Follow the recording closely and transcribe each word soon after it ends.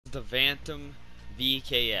the Phantom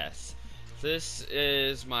VKS. This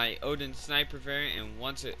is my Odin sniper variant, and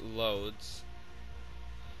once it loads,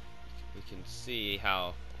 we can see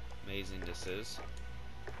how amazing this is.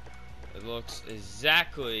 It looks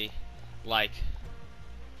exactly like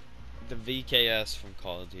the VKS from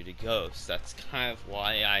Call of Duty Ghosts. That's kind of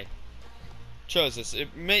why I chose this.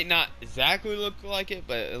 It may not exactly look like it,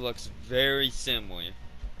 but it looks very similar.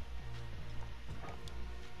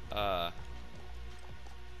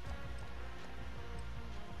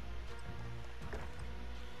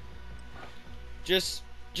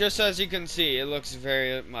 Just as you can see, it looks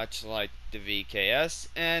very much like the VKS,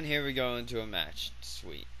 and here we go into a match.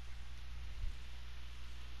 Sweet.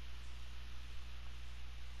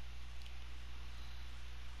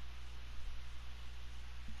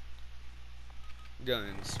 I'm gonna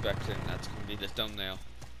inspect it, and that's gonna be the thumbnail.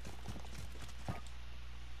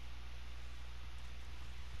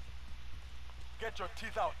 Get your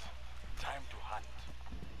teeth out. Time to hunt.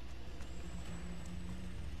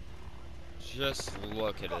 Just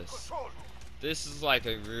look at this. This is like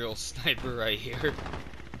a real sniper right here.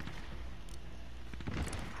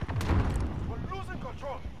 We're losing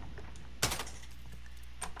control.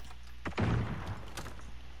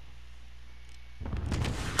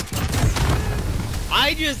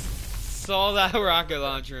 I just saw that rocket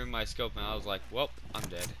launcher in my scope and I was like, well, I'm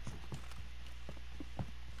dead.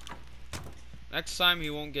 Next time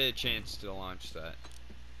you won't get a chance to launch that.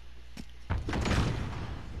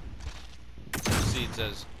 See, it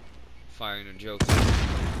says firing a joke.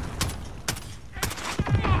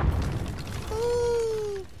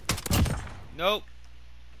 Nope.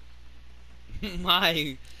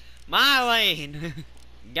 my lane.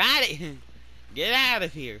 Got it. Get out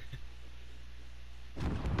of here.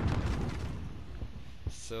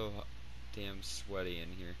 So damn sweaty in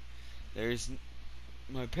here.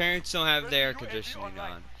 My parents don't have the air conditioning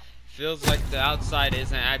on. Feels like the outside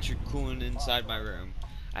isn't actually cooling inside my room.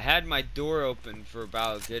 I had my door open for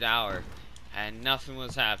about a good hour and nothing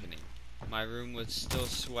was happening. My room was still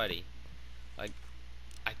sweaty. Like,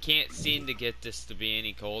 I can't seem to get this to be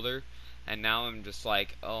any colder, and now I'm just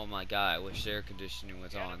like, oh my god, I wish the air conditioning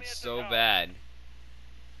was on so bad.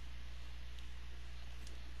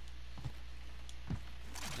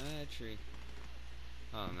 Tree.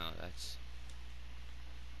 Oh no, that's...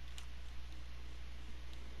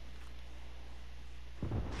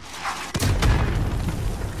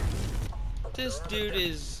 This dude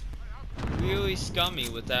is really scummy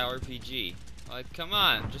with that RPG. Like, come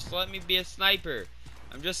on, just let me be a sniper.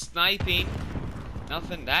 I'm just sniping.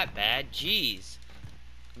 Nothing that bad. Jeez.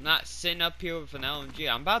 I'm not sitting up here with an LMG.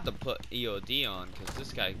 I'm about to put EOD on because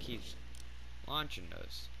this guy keeps launching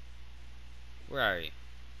those. Where are you?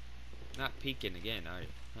 Not peeking again, are you?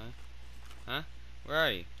 Huh? Huh? Where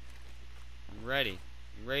are you? I'm ready.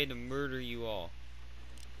 I'm ready to murder you all.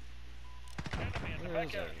 Where is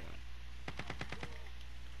everyone?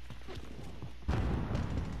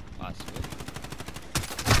 Possibly.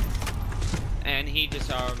 And he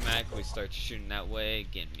just automatically starts shooting that way,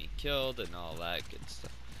 getting me killed and all that good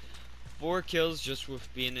stuff. 4 kills just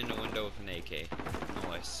with being in a window with an AK.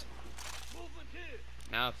 Nice.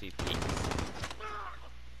 Now if he peeks.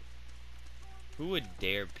 Who would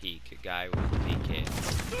dare peek a guy with a PK?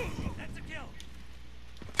 That's a kill.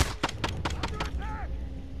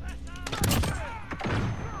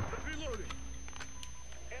 Reloading.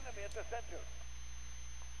 Enemy at the center.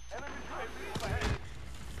 Enemy UAV overhead.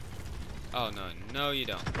 Oh no, no you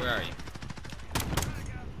don't. Where are you?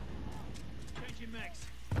 Changing max.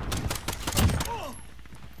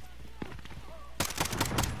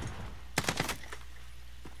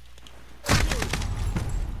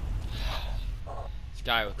 This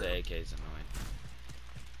guy with the AK is annoying.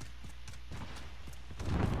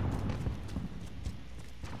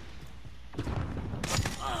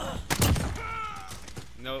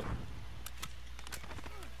 Nope.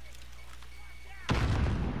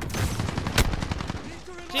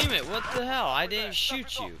 Damn it, what the hell? I didn't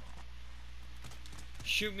shoot you.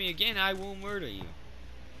 Shoot me again, I will murder you.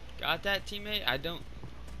 Got that, teammate? I don't...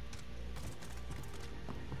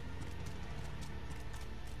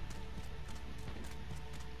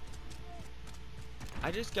 I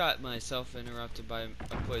just got myself interrupted by a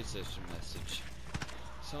PlayStation message.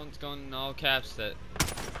 Someone's going in all caps that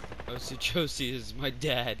OC Josie is my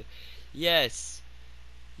dad. Yes.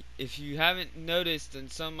 If you haven't noticed in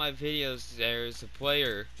some of my videos, there's a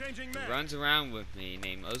player who runs around with me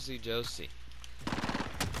named OC Josie.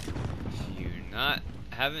 If you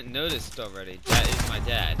haven't noticed already, that is my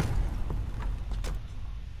dad.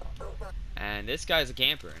 And this guy's a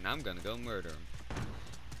camper, and I'm gonna go murder him.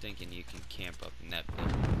 Thinking you can camp up in that bit. I'm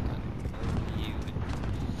gonna murder you.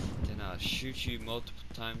 shoot you multiple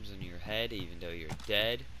times in your head even though you're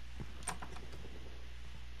dead.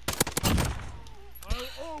 I'll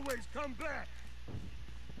always come back.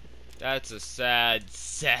 That's a sad,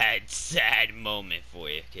 sad, sad moment for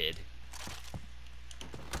you, kid.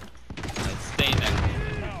 Let's stay in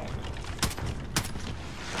that.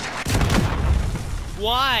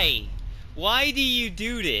 Why? Why do you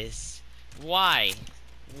do this? Why?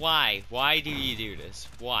 Why? Why do you do this?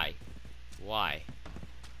 Why? Why?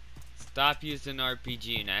 Stop using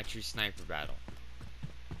RPG in actual sniper battle.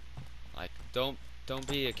 Like, don't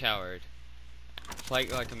be a coward.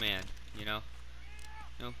 Fight like a man, you know?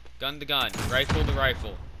 You know, gun to gun, rifle to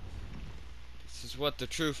rifle. This is what the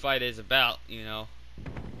true fight is about, you know?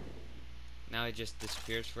 Now he just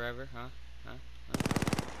disappears forever, huh?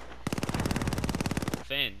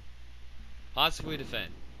 Defend. Possibly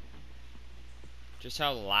defend. Just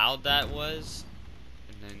how loud that was,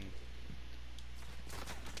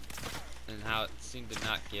 and how it seemed to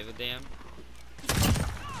not give a damn.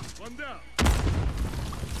 One down.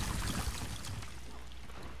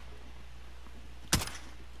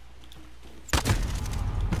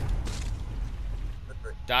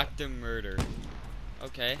 Dr. Murder.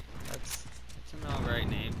 Okay, that's an alright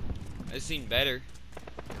name. I've seen better.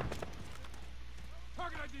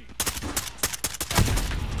 Target ID.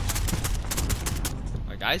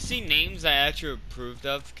 Like, I've seen names I actually approved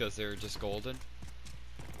of because they were just golden.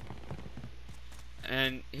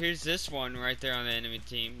 And here's this one right there on the enemy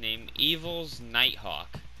team named Evil's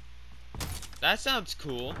Nighthawk. That sounds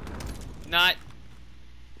cool. Not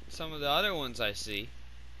some of the other ones I see.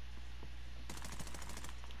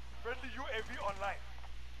 Friendly UAV online.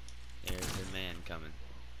 There's the man coming.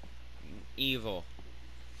 Evil.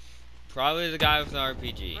 Probably the guy with the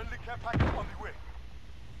RPG. Friendly care package on the way.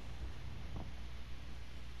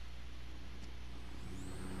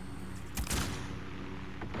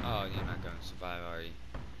 Oh, you're not gonna survive, are you?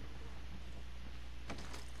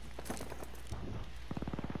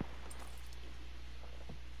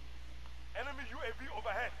 Enemy UAV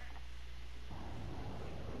overhead.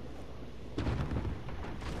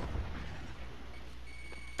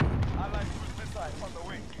 Allied cruise missile on the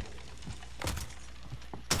way.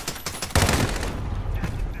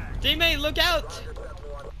 Teammate, look out!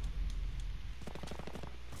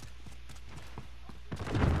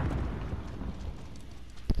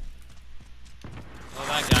 Oh,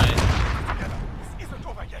 that guy. This isn't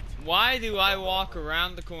over yet. Why do I walk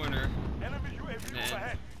around the corner? Enemy UAV And then-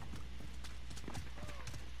 overhead.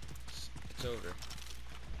 It's over.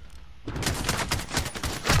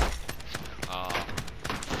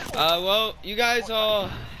 Well, you guys all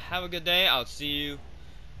have a good day. I'll see you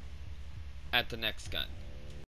at the next gun.